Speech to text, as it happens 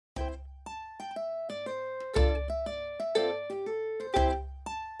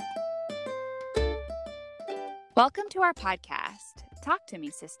Welcome to our podcast, Talk to Me,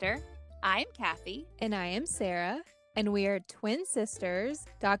 Sister. I'm Kathy. And I am Sarah, and we are twin sisters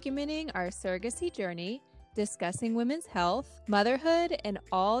documenting our surrogacy journey, discussing women's health, motherhood, and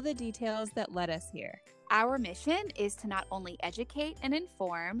all the details that led us here. Our mission is to not only educate and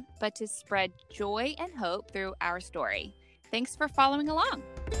inform, but to spread joy and hope through our story. Thanks for following along.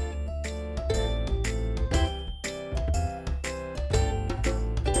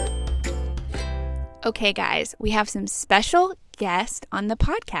 Okay, guys, we have some special guests on the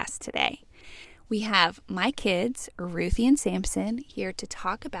podcast today. We have my kids, Ruthie and Samson, here to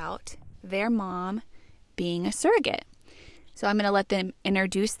talk about their mom being a surrogate. So I'm going to let them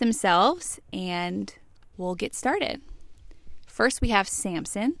introduce themselves and we'll get started. First, we have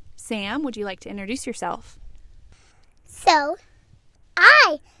Samson. Sam, would you like to introduce yourself? So,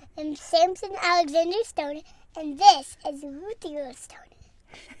 I am Samson Alexander Stoner, and this is Ruthie Rose Stoner.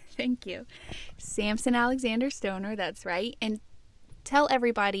 Thank you. Samson Alexander Stoner, that's right. And tell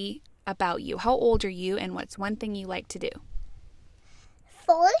everybody about you. How old are you, and what's one thing you like to do?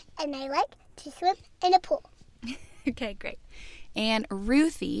 4, and I like to swim in a pool. Okay, great. And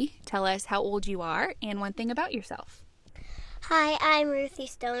Ruthie, tell us how old you are and one thing about yourself. Hi, I'm Ruthie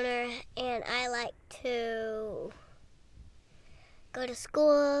Stoner, and I like to go to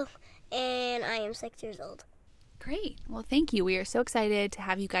school, and I am 6 years old. Great. Well, thank you. We are so excited to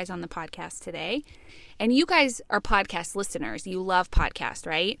have you guys on the podcast today. And you guys are podcast listeners. You love podcasts,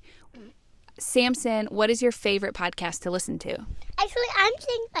 right? Samson, what is your favorite podcast to listen to? Actually, I'm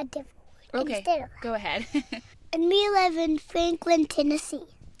saying a different word instead of that. Go ahead. And we live in Franklin, Tennessee.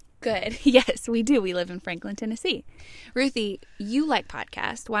 Good. Yes, we do. We live in Franklin, Tennessee. Ruthie, you like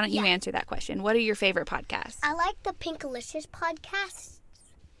podcasts. Why don't you answer that question? What are your favorite podcasts? I like the Pinkalicious podcast.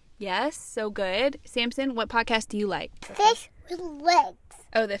 Yes, so good. Samson, what podcast do you like? Fish with Legs.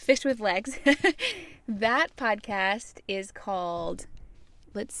 Oh, the Fish with Legs. That podcast is called,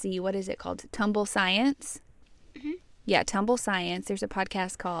 let's see, what is it called? Tumble Science? Mm-hmm. Yeah, Tumble Science. There's a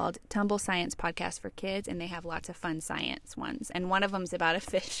podcast called Tumble Science Podcast for Kids, and they have lots of fun science ones. And one of them's about a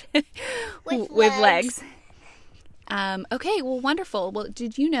fish with legs. Okay, well, wonderful. Well,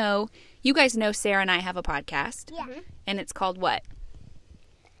 did you know, you guys know Sarah and I have a podcast? Yeah. And it's called what?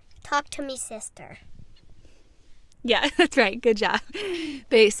 Talk to Me, Sister. Yeah, that's right. Good job.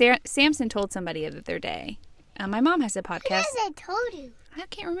 Samson told somebody the other day. My mom has a podcast. Yes, I told you. I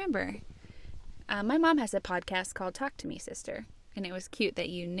can't remember. My mom has a podcast called Talk to Me, Sister. And it was cute that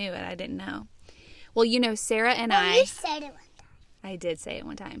you knew it. I didn't know. Well, you know, Sarah and You said it one time. I did say it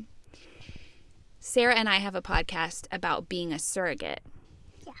one time. Sarah and I have a podcast about being a surrogate.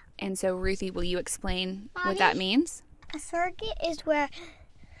 Yeah. And so, Ruthie, will you explain Mommy, what that means? A surrogate is where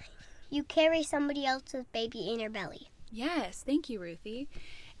you carry somebody else's baby in your belly. Yes, thank you, Ruthie.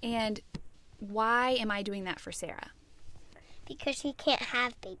 And why am I doing that for Sarah? Because she can't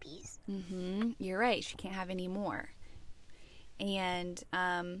have babies. Mm-hmm. You're right. She can't have any more. And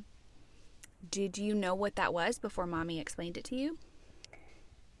did you know what that was before Mommy explained it to you?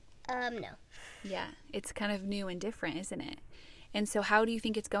 No. Yeah, it's kind of new and different, isn't it? And so how do you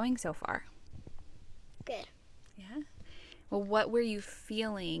think it's going so far? Good. Yeah? Well, what were you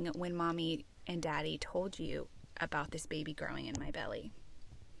feeling when Mommy and Daddy told you about this baby growing in my belly?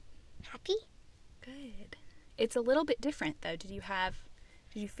 Happy? Good. It's a little bit different, though. Did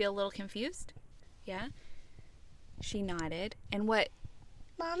you feel a little confused? Yeah? She nodded. And what?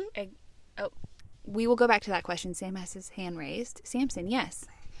 Mom? We will go back to that question. Sam has his hand raised. Samson, yes.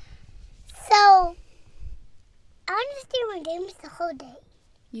 So, I understand my games the whole day.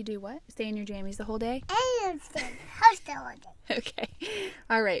 You do what? Stay in your jammies the whole day? I understand house the whole day. Okay.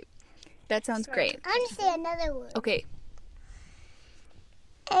 All right. That sounds great. I understand another word. Okay.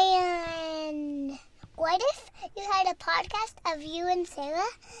 And what if you had a podcast of you and Sarah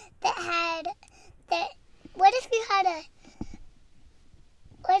what if you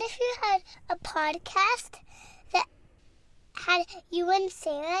had a podcast that had you and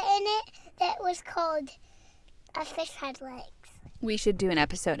Sarah in it that was called A Fish Had Legs? We should do an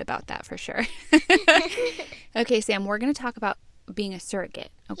episode about that for sure. Okay, Sam, we're going to talk about being a surrogate,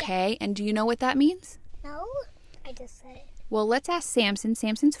 okay? Yeah. And do you know what that means? No, I just said it. Well, let's ask Samson.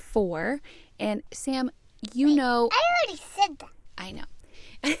 Samson's 4. And Sam, know... I already said that. I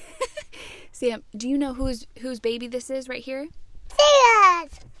know. Sam, do you know whose baby this is right here?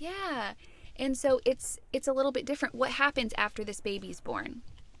 Sarah's! Yeah. And so it's a little bit different. What happens after this baby's born?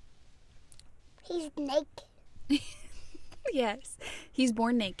 He's naked. Yes. He's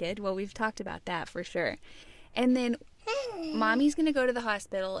born naked. Well, we've talked about that for sure. And then Mommy's going to go to the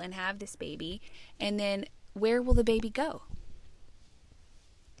hospital and have this baby. And then where will the baby go?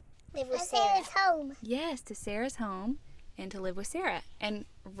 live with Sarah's home. Yes, to Sarah's home and to live with Sarah and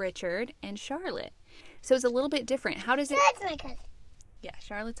Richard and Charlotte. So it's a little bit different. How does it... That's my cousin. Yeah,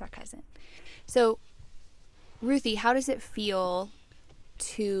 Charlotte's our cousin. So, Ruthie, how does it feel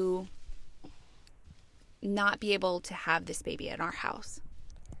to not be able to have this baby at our house?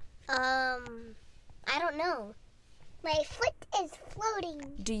 I don't know. My foot is floating.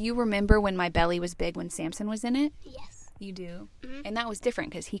 Do you remember when my belly was big when Samson was in it? Yes. You do? Mm-hmm. And that was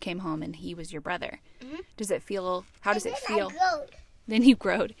different because he came home and he was your brother. Mm-hmm. Does it feel... How does it feel? I growed. Then you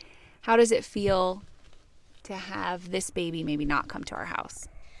growed. How does it feel to have this baby maybe not come to our house?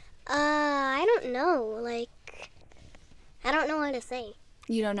 I don't know. Like, I don't know what to say.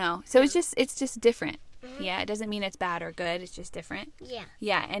 You don't know. So it's just different. Mm-hmm. Yeah, it doesn't mean it's bad or good. It's just different. Yeah.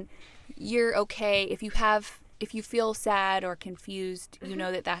 Yeah, and you're okay if you feel sad or confused, you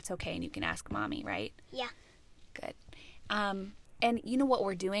know that that's okay and you can ask Mommy, right? Yeah. Good. And you know what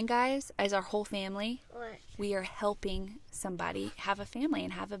we're doing, guys? As our whole family, What? we are helping somebody have a family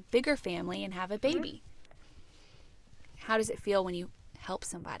and have a bigger family and have a baby. How does it feel when you help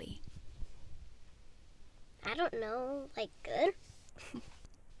somebody? I don't know. Like, good?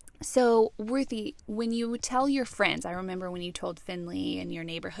 So, Ruthie, when you tell your friends, I remember when you told Finley and your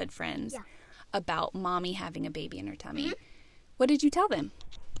neighborhood friends about Mommy having a baby in her tummy, what did you tell them?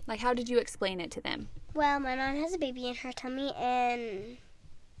 Like, how did you explain it to them? Well, my mom has a baby in her tummy, and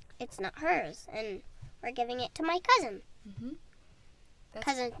it's not hers, and we're giving it to my cousin. Mm-hmm.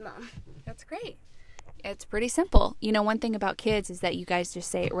 Cousin's mom. That's great. It's pretty simple. You know, one thing about kids is that you guys just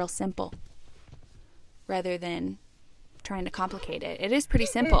say it real simple rather than trying to complicate it. It is pretty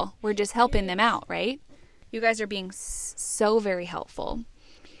simple. We're just helping them out, right? You guys are being so very helpful.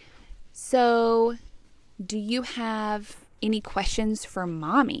 So, do you have any questions for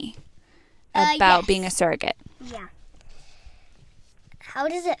Mommy about being a surrogate? Yeah. How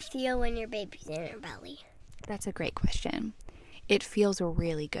does it feel when your baby's in her belly? That's a great question. It feels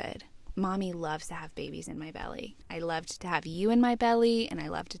really good. Mommy loves to have babies in my belly. I loved to have you in my belly, and I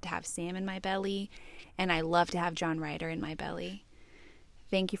loved to have Sam in my belly, and I love to have John Ryder in my belly.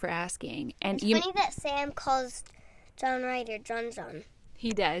 Thank you for asking. And It's funny that Sam calls John Ryder John John.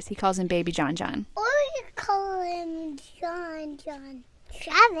 He does. He calls him Baby John John. Or you call him John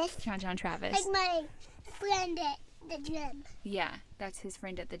Travis. John Travis. Like my friend at the gym. Yeah, that's his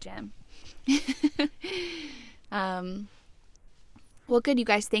friend at the gym. Well, good, you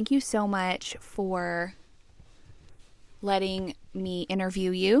guys. Thank you so much for letting me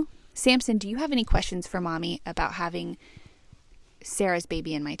interview you. Samson, do you have any questions for Mommy about having Sarah's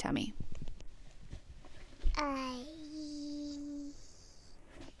baby in my tummy?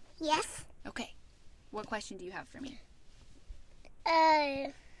 Yes. Okay. What question do you have for me?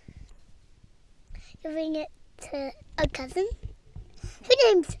 Giving it to a cousin. Her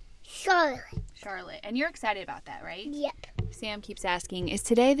name's Charlotte. Charlotte. And you're excited about that, right? Yep. Sam keeps asking, is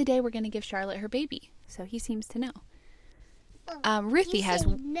today the day we're going to give Charlotte her baby? So he seems to know. Ruthie You has...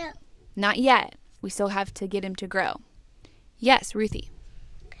 say no. Not yet. We still have to get him to grow. Yes, Ruthie.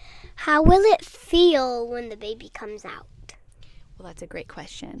 How will it feel when the baby comes out? Well, that's a great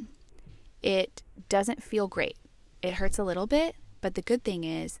question. It doesn't feel great. It hurts a little bit, but the good thing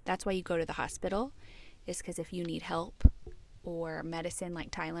is that's why you go to the hospital, is because if you need help or medicine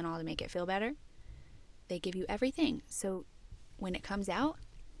like Tylenol to make it feel better, they give you everything. So when it comes out,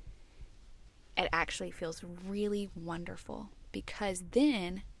 it actually feels really wonderful, because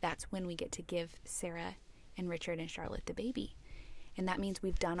then that's when we get to give Sarah and Richard and Charlotte the baby. And that means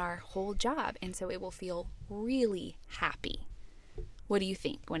we've done our whole job, and so it will feel really happy. What do you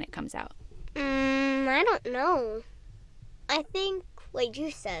think when it comes out? I don't know. I think what you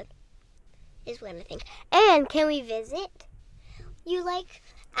said is what I think. And can we visit you, like,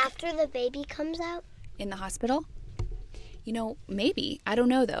 after the baby comes out? In the hospital? You know, maybe. I don't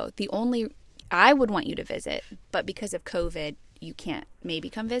know, though. I would want you to visit, but because of COVID, you can't maybe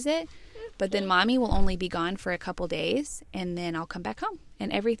come visit. But then Mommy will only be gone for a couple days, and then I'll come back home.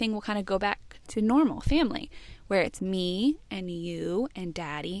 And everything will kind of go back to normal family, where it's me and you and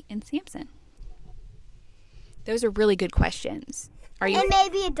Daddy and Samson. Those are really good questions. And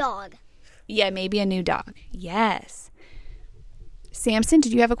maybe a dog. Yeah, maybe a new dog. Yes. Samson,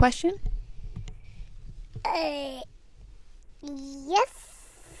 did you have a question? Yes,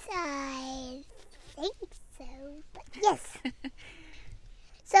 I think so. But yes.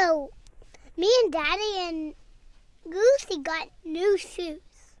 So, me and Daddy and Goosey got new shoes.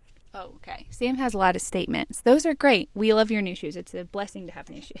 Oh, okay. Sam has a lot of statements. Those are great. We love your new shoes. It's a blessing to have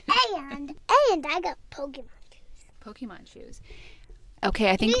new shoes. And I got Pokemon shoes. Pokemon shoes.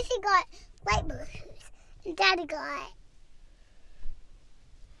 Okay, I think... Goosey got light blue shoes. And Daddy got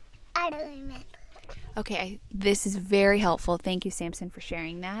I don't remember. Okay, this is very helpful. Thank you, Samson, for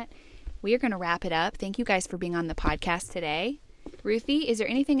sharing that. We are going to wrap it up. Thank you guys for being on the podcast today. Ruthie, is there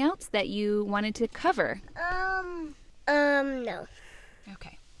anything else that you wanted to cover? No.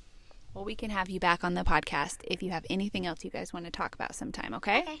 Okay. Well, we can have you back on the podcast if you have anything else you guys want to talk about sometime,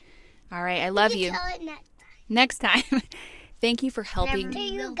 okay? Okay. All right, I love you. Tell it Next time. Thank you for helping. to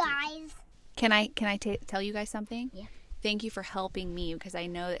you guys. Can I tell you guys something? Yeah. Thank you for helping me because I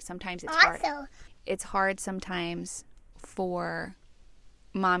know that sometimes it's hard. Also, It's hard sometimes for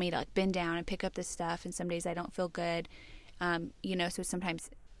mommy to like bend down and pick up this stuff, and some days I don't feel good. So sometimes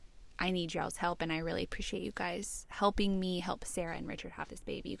I need y'all's help, and I really appreciate you guys helping me help Sarah and Richard have this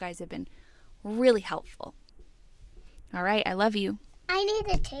baby. You guys have been really helpful. All right, I love you. I need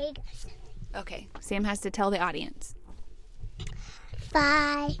to take Okay, Sam has to tell the audience.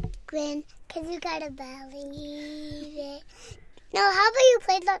 bye, Gwen, because you gotta believe it. No, how about you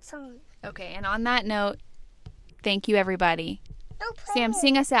play that song? Okay, and on that note, thank you, everybody. No, play Sam, it.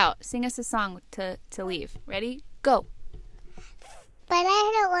 sing us out. Sing us a song to leave. Ready? Go. But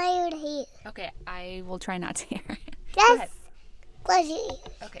I don't want you to hear. Okay, I will try not to hear it. Just close your ears.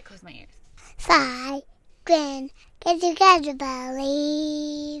 Okay, close my ears. Bye, Gwen, because you gotta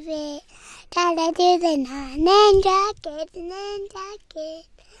believe it. Gotta do the ninja kid, ninja kid,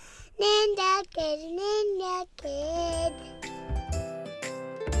 ninja kid, ninja kid.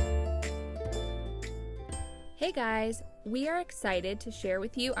 Hey guys, we are excited to share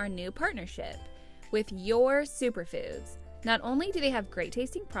with you our new partnership with Your Superfoods. Not only do they have great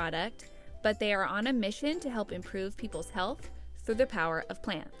tasting product, but they are on a mission to help improve people's health through the power of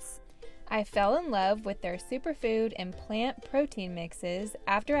plants. I fell in love with their superfood and plant protein mixes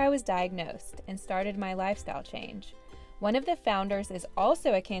after I was diagnosed and started my lifestyle change. One of the founders is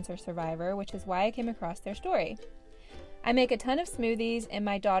also a cancer survivor, which is why I came across their story. I make a ton of smoothies, and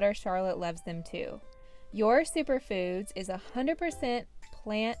my daughter Charlotte loves them too. Your Superfoods is 100%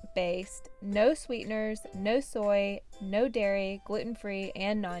 plant-based, no sweeteners, no soy, no dairy, gluten-free,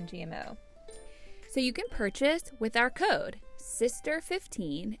 and non-GMO. So you can purchase with our code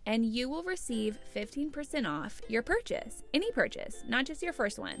SISTER15 and you will receive 15% off your purchase, any purchase, not just your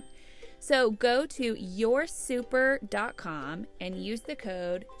first one. So go to yoursuper.com and use the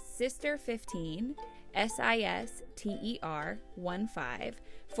code SISTER15, SISTER15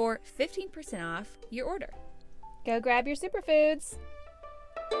 for 15% off your order. Go grab your superfoods.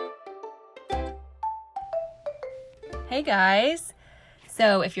 Hey guys.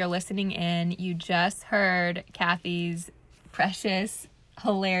 So if you're listening in, you just heard Kathy's precious,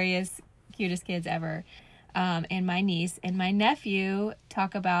 hilarious, cutest kids ever, and my niece and my nephew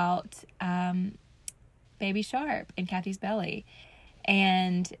talk about Baby Sharp in Kathy's belly.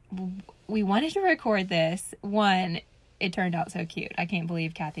 And we wanted to record this. One, it turned out so cute. I can't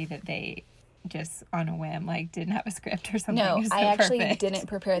believe, Kathy, that they just on a whim didn't have a script or something. No, It was so I actually perfect. didn't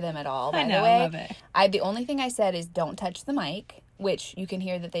prepare them at all. By I know, the way, I love it. The only thing I said is don't touch the mic, which you can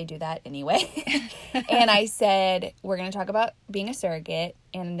hear that they do that anyway. And I said we're going to talk about being a surrogate,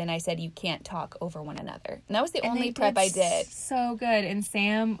 and then I said you can't talk over one another. And that was the And only they prep I did. So good. And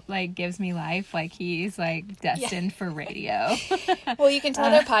Sam gives me life. He's destined for radio. Well, you can tell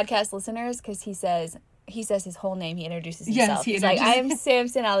they're podcast listeners because he says his whole name. He introduces himself. he He's like, I am introduces-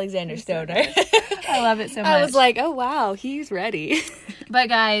 Samson Alexander Stoner. I love it so much. I was like, oh wow, he's ready. But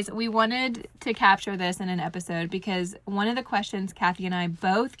guys, we wanted to capture this in an episode because one of the questions Kathy and I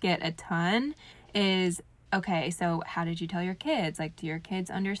both get a ton is, okay, so how did you tell your kids? Do your kids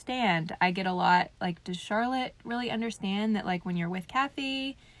understand? I get a lot, does Charlotte really understand that, when you're with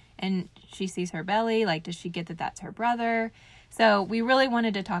Kathy and she sees her belly, does she get that that's her brother? So we really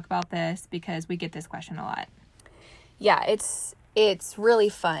wanted to talk about this because we get this question a lot. Yeah, it's really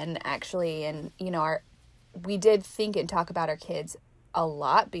fun actually, and we did think and talk about our kids a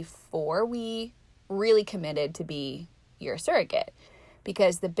lot before we really committed to be your surrogate,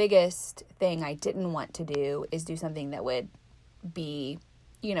 because the biggest thing I didn't want to do is do something that would be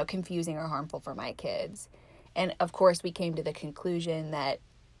confusing or harmful for my kids. And of course we came to the conclusion that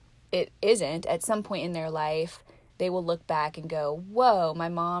it isn't. At some point in their life they will look back and go, whoa, my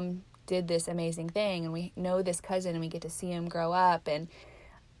mom did this amazing thing, and we know this cousin and we get to see him grow up. And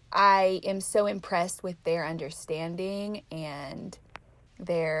I am so impressed with their understanding and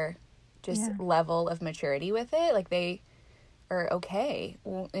their just level of maturity with it. They are okay.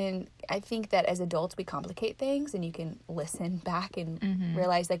 And I think that as adults we complicate things, and you can listen back and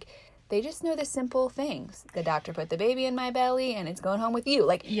realize they just know the simple things. The doctor put the baby in my belly and it's going home with you.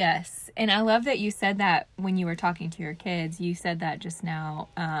 Yes. And I love that you said that when you were talking to your kids. You said that just now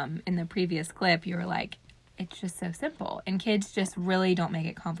in the previous clip. You were like, it's just so simple. And kids just really don't make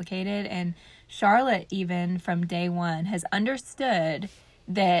it complicated. And Charlotte, even from day one, has understood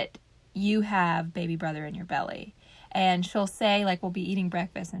that you have baby brother in your belly. And she'll say, like, we'll be eating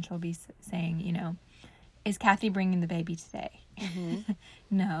breakfast and she'll be saying, you know, is Kathy bringing the baby today? Mm-hmm.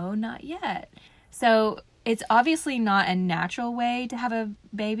 No, not yet. So it's obviously not a natural way to have a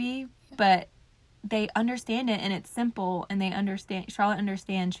baby, but they understand it and it's simple, and they understand, Charlotte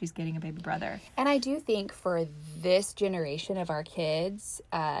understands she's getting a baby brother. And I do think for this generation of our kids,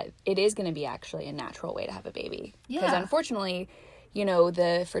 it is going to be actually a natural way to have a baby. Because unfortunately, you know,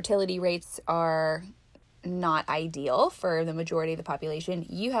 the fertility rates are not ideal for the majority of the population.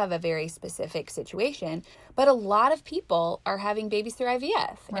 You have a very specific situation, but a lot of people are having babies through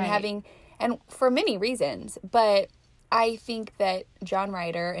IVF and for many reasons. But I think that John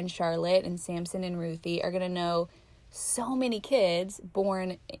Ryder and Charlotte and Samson and Ruthie are going to know so many kids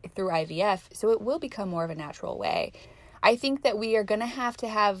born through IVF, so it will become more of a natural way. I think that we are going to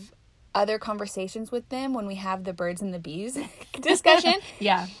have other conversations with them when we have the birds and the bees discussion.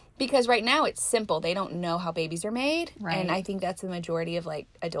 Yeah. Because right now it's simple. They don't know how babies are made. Right. And I think that's the majority of, like,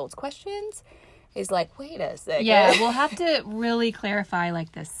 adults' questions is like, wait a second. Yeah, we'll have to really clarify,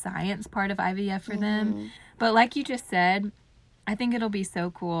 like, the science part of IVF for them. But like you just said, I think it'll be so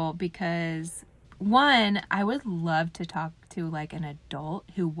cool because, one, I would love to talk to, like, an adult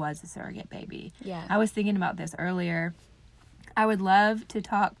who was a surrogate baby. Yeah. I was thinking about this earlier. I would love to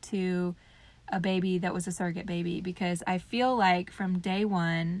talk to a baby that was a surrogate baby because I feel like from day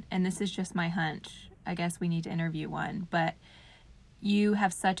one, and this is just my hunch, I guess we need to interview one, but you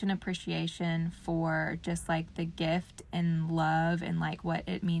have such an appreciation for just, like, the gift and love and, like, what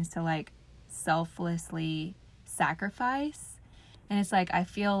it means to, like, selflessly sacrifice. And it's like, I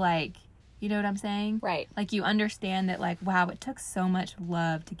feel like, you know what I'm saying? Right. Like, you understand that, like, wow, it took so much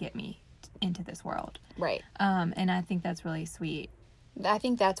love to get me into this world. Right. And I think that's really sweet. I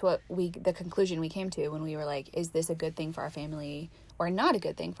think that's what the conclusion we came to when we were like, is this a good thing for our family or not a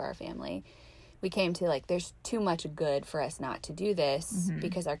good thing for our family? We came to, like, there's too much good for us not to do this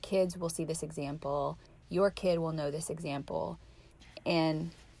because our kids will see this example. Your kid will know this example. And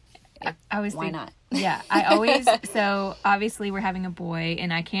why not? Yeah, I always, so obviously we're having a boy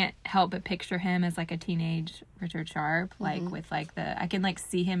and I can't help but picture him as, like, a teenage Richard Sharp, like with, like, I can, like,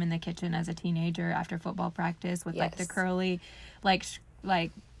 see him in the kitchen as a teenager after football practice with like the curly,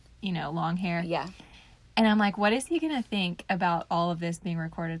 like, you know, long hair. Yeah. And I'm like, what is he going to think about all of this being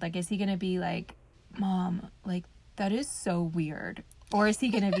recorded? Like, is he going to be like, Mom, like, that is so weird? Or is he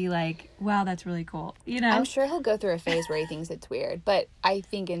going to be like, wow, that's really cool? You know? I'm sure he'll go through a phase where he thinks it's weird. But I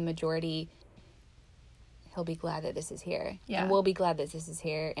think in majority, he'll be glad that this is here. Yeah. And we'll be glad that this is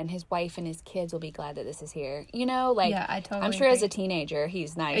here. And his wife and his kids will be glad that this is here. You know, like, yeah, I totally I'm sure agree. as a teenager,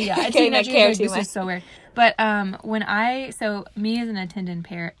 he's nice. Yeah, a teenager, like, this is so weird. But so me as an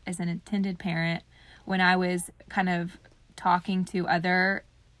attended parent, when I was kind of talking to other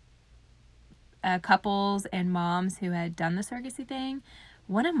couples and moms who had done the surrogacy thing,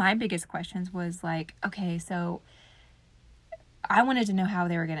 one of my biggest questions was like, okay, so I wanted to know how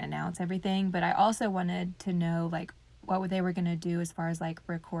they were going to announce everything, but I also wanted to know, like, what they were going to do as far as, like,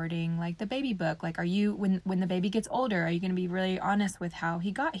 recording, like, the baby book. Like, are you, when the baby gets older, are you going to be really honest with how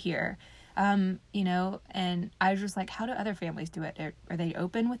he got here? You know, and I was just like, how do other families do it? Are they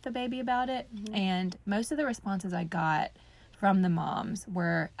open with the baby about it? Mm-hmm. And most of the responses I got from the moms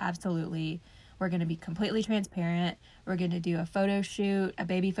were absolutely, we're going to be completely transparent. We're going to do a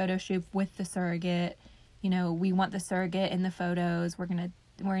baby photo shoot with the surrogate. You know, we want the surrogate in the photos. We're going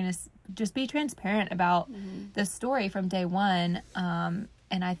to just be transparent about the story from day one. And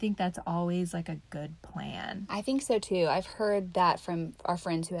I think that's always, like, a good plan. I think so too. I've heard that from our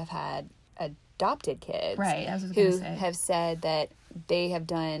friends who have had adopted kids. Right. I was going to say. Have said that they have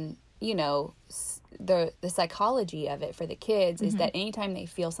done, you know, the psychology of it for the kids is that anytime they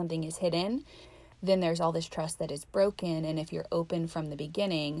feel something is hidden, then there's all this trust that is broken. And if you're open from the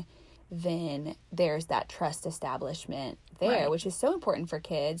beginning, then there's that trust establishment there, which is so important for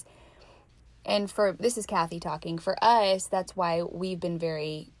kids. And this is Kathy talking, for us, that's why we've been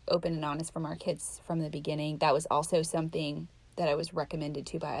very open and honest from our kids from the beginning. That was also something that I was recommended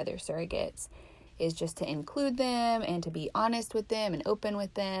to by other surrogates, is just to include them and to be honest with them and open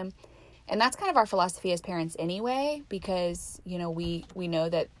with them. And that's kind of our philosophy as parents anyway, because, you know, we know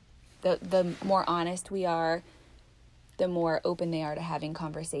that the more honest we are, the more open they are to having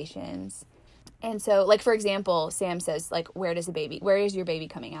conversations. And so, like, for example, Sam says, like, where is your baby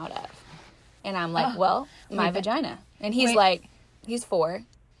coming out of? And I'm like, my vagina. And he's like, he's 4.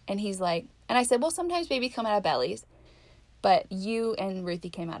 And he's like, and I said, well, sometimes babies come out of bellies, but you and Ruthie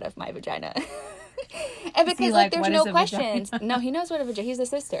came out of my vagina. And because he like like, there's what no is a questions. vagina? No, he knows what a vagina. He's a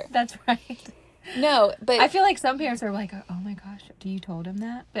sister. That's right. No, but I feel like some parents are like, oh my gosh, do you told him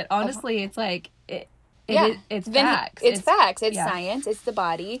that? But honestly, it's like, it's Then facts. It's facts. It's yeah. science. It's the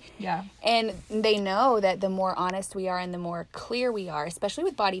body. Yeah. And they know that the more honest we are and the more clear we are, especially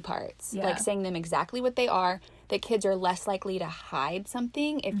with body parts, Yeah. like saying them exactly what they are, that kids are less likely to hide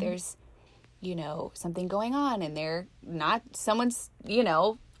something if there's, something going on and they're not, someone's,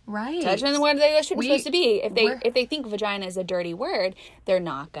 Right. touching where they shouldn't supposed to be. we're- If they think vagina is a dirty word, they're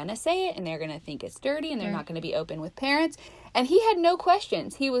not gonna say it and they're gonna think it's dirty and they're not gonna be open with parents. And he had no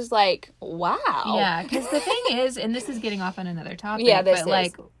questions. He was like, "Wow." Yeah, because the thing is, and this is getting off on another topic. Yeah, this but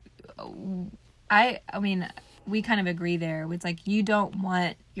is. like, I mean, we kind of agree there. It's like you don't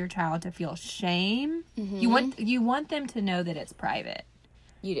want your child to feel shame. Mm-hmm. You want them to know that it's private.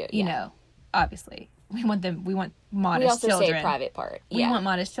 You do. You yeah. know, obviously, we want We modest also children. say private part. We Yeah. want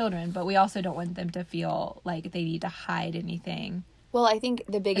modest children, but we also don't want them to feel like they need to hide anything Well, I think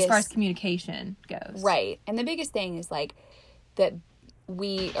the biggest as far as communication goes. right, and the biggest thing is like that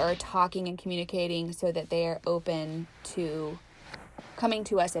we are talking and communicating so that they are open to coming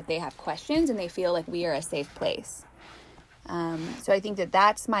to us if they have questions and they feel like we are a safe place. So I think that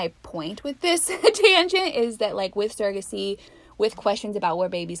that's my point with this tangent is that like with surrogacy, with questions about where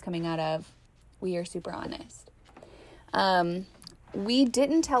baby's coming out of, we are super honest. We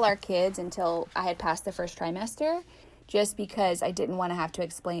didn't tell our kids until I had passed the first trimester, just because I didn't want to have to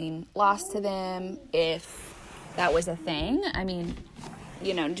explain loss to them if that was a thing. I mean,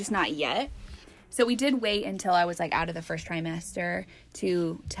 just not yet. So we did wait until I was like out of the first trimester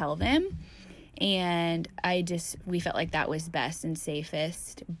to tell them. And we felt like that was best and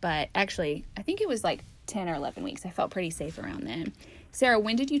safest. But actually, I think it was like 10 or 11 weeks. I felt pretty safe around then. Sarah,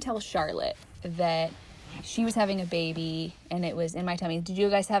 when did you tell Charlotte that she was having a baby and it was in my tummy? Did you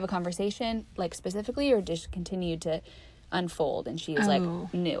guys have a conversation like specifically or just continued to unfold and she was like,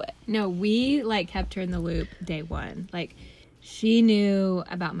 knew it? No, we like kept her in the loop day one. Like she knew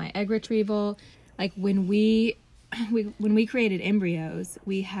about my egg retrieval. Like when we created embryos,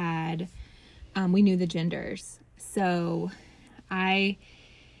 we had we knew the genders. So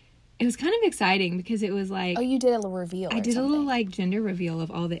it was kind of exciting because it was like, Oh, you did a little reveal. I did a little like gender reveal of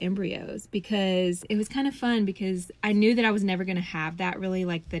all the embryos because it was kind of fun because I knew that I was never going to have that really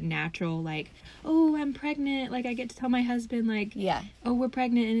like the natural, like, oh, I'm pregnant. Like I get to tell my husband like, Yeah. oh, we're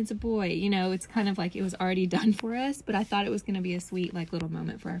pregnant and it's a boy. It's kind of like it was already done for us, but I thought it was going to be a sweet like little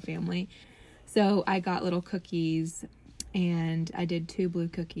moment for our family. So I got little cookies and I did 2 blue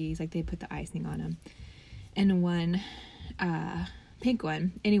cookies. Like they put the icing on them and one, pink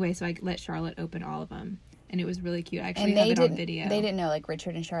one. Anyway, so I let Charlotte open all of them, and it was really cute. I actually have it on video. They didn't know, like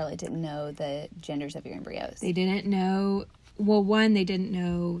Richard and Charlotte didn't know the genders of your embryos. They didn't know. Well, one, they didn't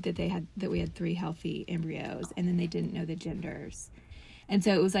know that we had 3 healthy embryos, and then they didn't know the genders, and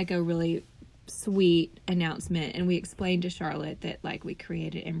so it was like a really sweet announcement. And we explained to Charlotte that like we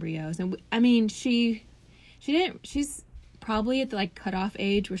created embryos, and I mean she didn't. She's probably at the like cutoff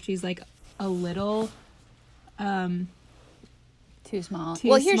age where she's like a little. Too small. Too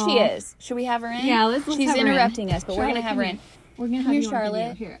well, here small. she is. Should we have her in? Yeah, let's She's have her in. interrupting us, but we're Charlotte, gonna have her in. We're gonna have Come you here, on video.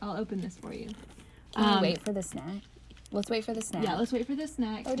 Charlotte. Here, I'll open this for you. Can we wait for the snack? Let's wait for the snack. Yeah, let's wait for the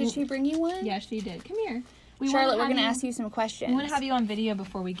snack. Oh, did she bring you one? Yeah, she did. Come here. Charlotte, we're gonna ask you some questions. We want to have you on video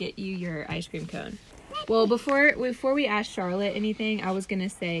before we get you your ice cream cone. Well, before we ask Charlotte anything, I was gonna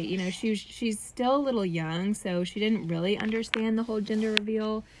say, she's still a little young, so she didn't really understand the whole gender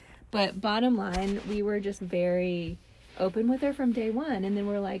reveal. But bottom line, we were just very open with her from day one, and then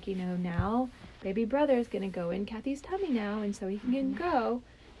we're like, now baby brother is gonna go in Kathy's tummy now, and so he can go.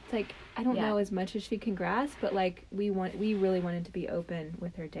 It's like I don't know as much as she can grasp, but like we really wanted to be open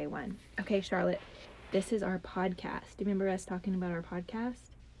with her day one. Okay, Charlotte, this is our podcast. Do you remember us talking about our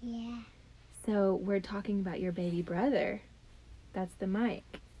podcast? Yeah. So we're talking about your baby brother. That's the mic.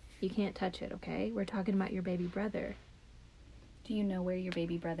 You can't touch it, okay? We're talking about your baby brother. Do you know where your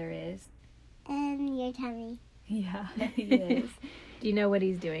baby brother is? And your tummy. Yeah, he is. Do you know what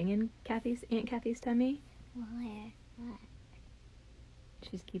he's doing in Aunt Kathy's tummy? Where?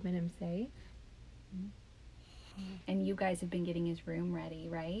 She's keeping him safe. And you guys have been getting his room ready,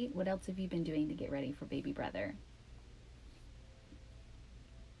 right? What else have you been doing to get ready for baby brother?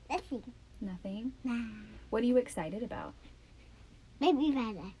 Nothing. Nothing? Nah. What are you excited about? Baby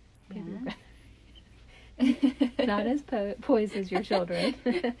brother. Not as poised as your children.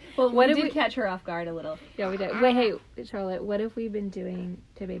 Well, What we if did we- catch her off guard a little. Yeah, we did. Wait, hey, Charlotte, what have we been doing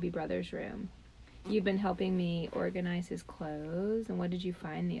to baby brother's room? You've been helping me organize his clothes, and what did you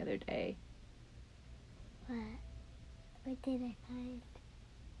find the other day? What? What did I find?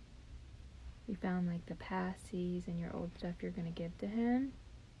 You found like the passies and your old stuff you're going to give to him.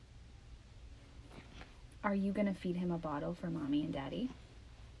 Are you going to feed him a bottle for Mommy and Daddy?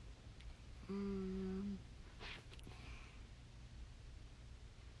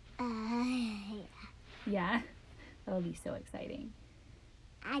 Yeah? That'll be so exciting.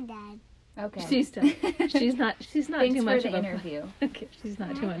 I died. Okay. She's done. She's not Thanks too for much the of a interview. Okay, she's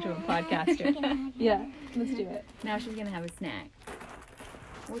not too much of a podcaster. Yeah, let's do it. Now she's going to have a snack.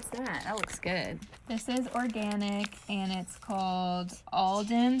 What's that? That looks good. This is organic, and it's called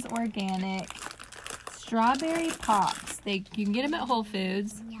Alden's Organic Strawberry Pops. You can get them at Whole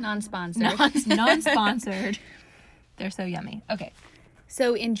Foods. Non-sponsored. Non-sponsored. They're so yummy. Okay.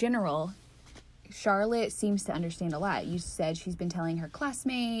 So in general, Charlotte seems to understand a lot. You said she's been telling her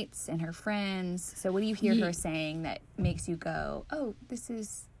classmates and her friends. So what do you hear her saying that makes you go, oh, this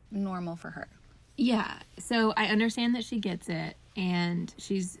is normal for her? Yeah. So I understand that she gets it, and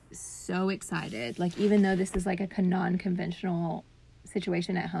she's so excited. Like, even though this is like a non-conventional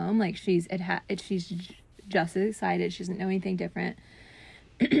situation at home, like she's just as excited. She doesn't know anything different.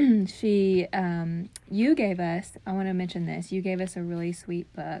 You gave us, I want to mention this, you gave us a really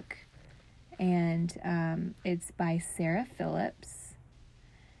sweet book, and it's by Sarah Phillips,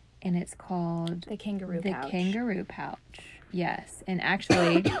 and it's called The Kangaroo The Pouch. Kangaroo Pouch. Yes. And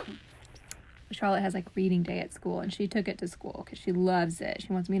actually, Charlotte has like reading day at school, and she took it to school because she loves it.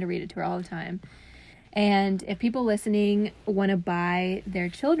 She wants me to read it to her all the time. And if people listening want to buy their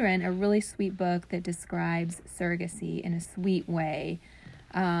children a really sweet book that describes surrogacy in a sweet way,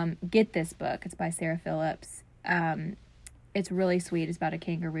 get this book. It's by Sarah Phillips. It's really sweet. It's about a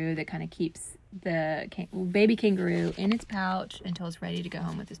kangaroo that kind of keeps the baby kangaroo in its pouch until it's ready to go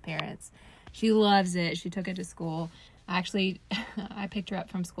home with its parents. She loves it. She took it to school. Actually, I picked her up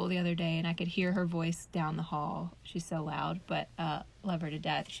from school the other day, and I could hear her voice down the hall. She's so loud, but love her to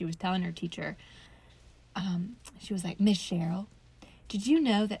death. She was telling her teacher, she was like, Miss Cheryl, did you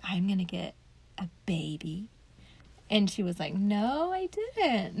know that I'm going to get a baby? And she was like, no, I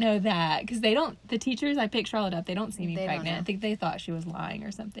didn't know that. Because the teachers, I picked Charlotte up, they don't see me pregnant. I think they thought she was lying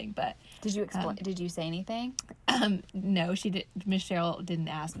or something. But Did you explain? Did you say anything? no, she did. Miss Cheryl didn't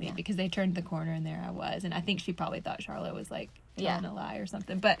ask me because they turned the corner and there I was. And I think she probably thought Charlotte was like telling a lie or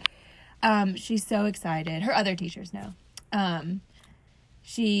something. But she's so excited. Her other teachers know.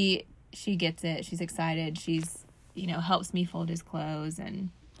 She gets it. She's excited. She's, helps me fold his clothes. And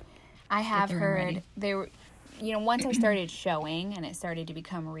I have heard they were, once I started showing and it started to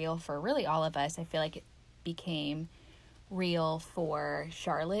become real for really all of us, I feel like it became real for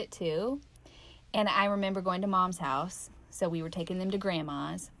Charlotte too. And I remember going to Mom's house. So we were taking them to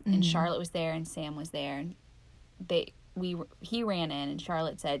Grandma's, and Charlotte was there and Sam was there. And he ran in and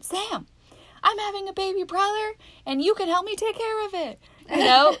Charlotte said, Sam, I'm having a baby brother and you can help me take care of it.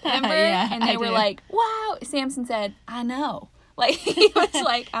 Remember? Yeah, and they were like, wow. Samson said, I know. Like, he was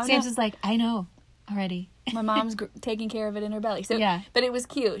like, Samson's like, I know already. My mom's taking care of it in her belly. So, yeah. But it was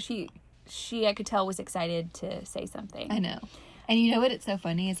cute. She, I could tell, was excited to say something. I know. And you know what? It's so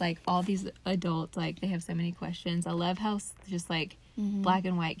funny. It's like all these adults, like, they have so many questions. I love how just like black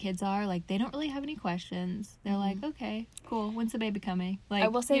and white kids are. Like, they don't really have any questions. They're like, okay, cool. When's the baby coming? Like, I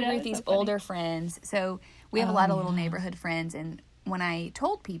will say Ruthie's so older friends. So we have a lot of little neighborhood friends. And when I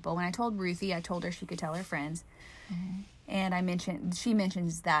told Ruthie, I told her she could tell her friends. And she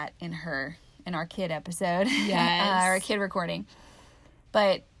mentions that in our kid episode. Yes. Our kid recording.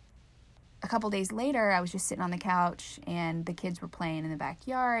 But a couple days later, I was just sitting on the couch and the kids were playing in the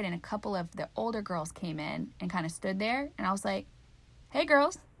backyard, and a couple of the older girls came in and kind of stood there, and I was like, hey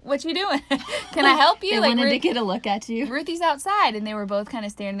girls, what you doing? Can I help you? They wanted to get a look at you. Ruthie's outside, and they were both kind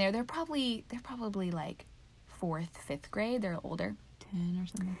of standing there. They're probably like 4th, 5th grade. They're older. 10 or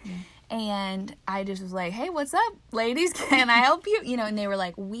something. Yeah. And I just was like, hey, what's up, ladies? Can I help you? And they were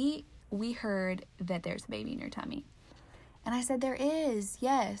like, we heard that there's a baby in your tummy. And I said, there is,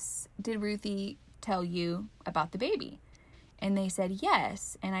 yes. Did Ruthie tell you about the baby? And they said,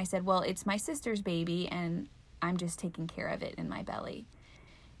 yes. And I said, well, it's my sister's baby, and I'm just taking care of it in my belly.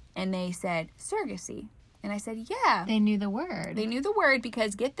 And they said, surrogacy. And I said, yeah. They knew the word. They knew the word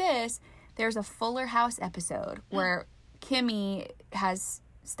because, get this, there's a Fuller House episode where Kimmy has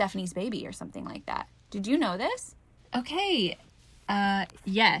Stephanie's baby or something like that. Did you know this? Okay.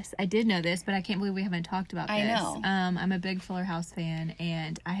 Yes, I did know this, but I can't believe we haven't talked about this. I know. I'm a big Fuller House fan,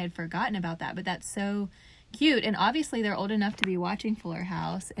 and I had forgotten about that, but that's so cute. And obviously they're old enough to be watching Fuller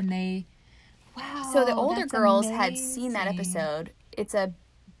House, and so the older girls had seen that episode. It's a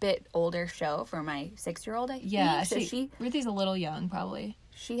bit older show for my 6-year-old, I think. Yeah, so Ruthie's a little young, probably.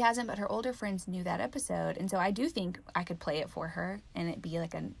 She hasn't, but her older friends knew that episode, and so I do think I could play it for her, and it'd be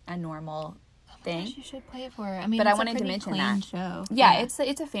like a normal thing. Gosh, you should play it for her. I mean, But it's I wanted a to pretty mention clean that. show. Yeah, it's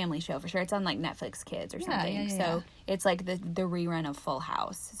a family show for sure. It's on like Netflix Kids or Yeah, something. yeah, yeah, So yeah. it's like the rerun of Full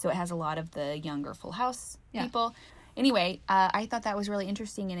House. So it has a lot of the younger Full House Yeah. people. Anyway, I thought that was really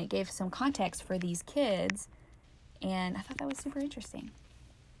interesting, and it gave some context for these kids, and I thought that was super interesting.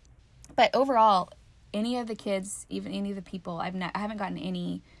 But overall, any of the kids, even any of the people, I haven't gotten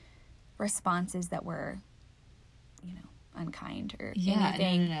any responses that were, unkind or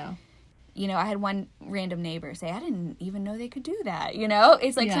anything. No. I had one random neighbor say, I didn't even know they could do that.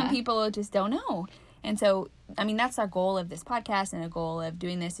 It's like some people just don't know. And so, I mean, that's our goal of this podcast, and a goal of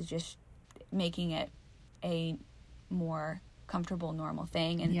doing this is just making it a more comfortable, normal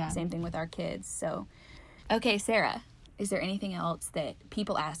thing. And same thing with our kids. So, okay, Sarah, is there anything else that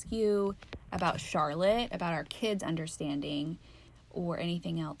people ask you about Charlotte, about our kids' understanding, or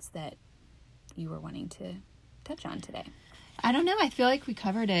anything else that you were wanting to touch on today? I don't know. I feel like we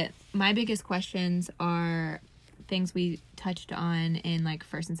covered it. My biggest questions are things we touched on in like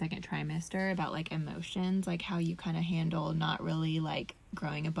first and second trimester about like emotions, like how you kind of handle not really like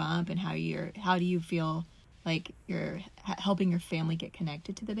growing a bump, and how do you feel like you're helping your family get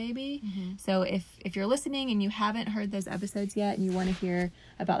connected to the baby. Mm-hmm. So if you're listening and you haven't heard those episodes yet, and you want to hear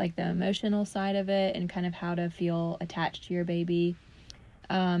about like the emotional side of it and kind of how to feel attached to your baby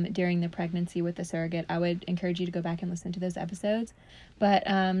during the pregnancy with the surrogate, I would encourage you to go back and listen to those episodes. But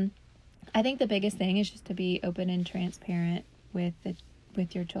I think the biggest thing is just to be open and transparent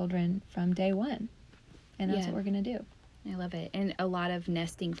with your children from day one, and that's what we're gonna do. I love it. And a lot of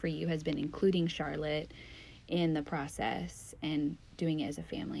nesting for you has been including Charlotte in the process and doing it as a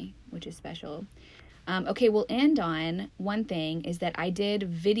family, which is special. Okay, we'll end on one thing, is that I did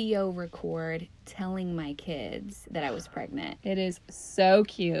video record telling my kids that I was pregnant. It is so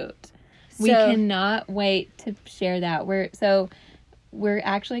cute. We cannot wait to share that. We're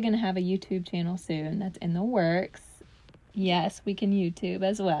actually going to have a YouTube channel soon. That's in the works. Yes, we can YouTube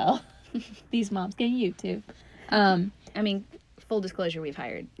as well. These moms can YouTube. I mean, full disclosure, we've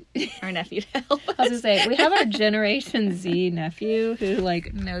hired our nephew to help us. I was going to say, we have our Generation Z nephew who,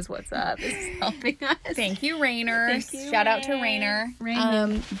 like, knows what's up. This is helping us. Thank you, Rainer. Thank you, Shout out to Rainer.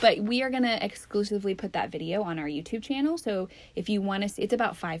 Rainer. But we are going to exclusively put that video on our YouTube channel. So if you want to see, it's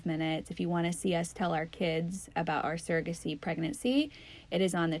about 5 minutes. If you want to see us tell our kids about our surrogacy pregnancy, it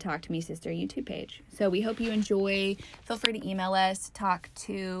is on the Talk to Me Sister YouTube page. So we hope you enjoy. Feel free to email us,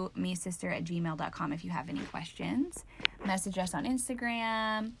 talktomesister@gmail.com if you have any questions. Message us on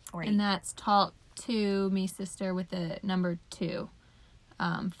Instagram. And that's Talk to Me Sister with the number 2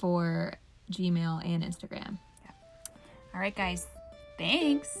 for Gmail and Instagram. All right, guys.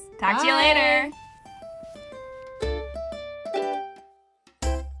 Thanks. Talk to you later.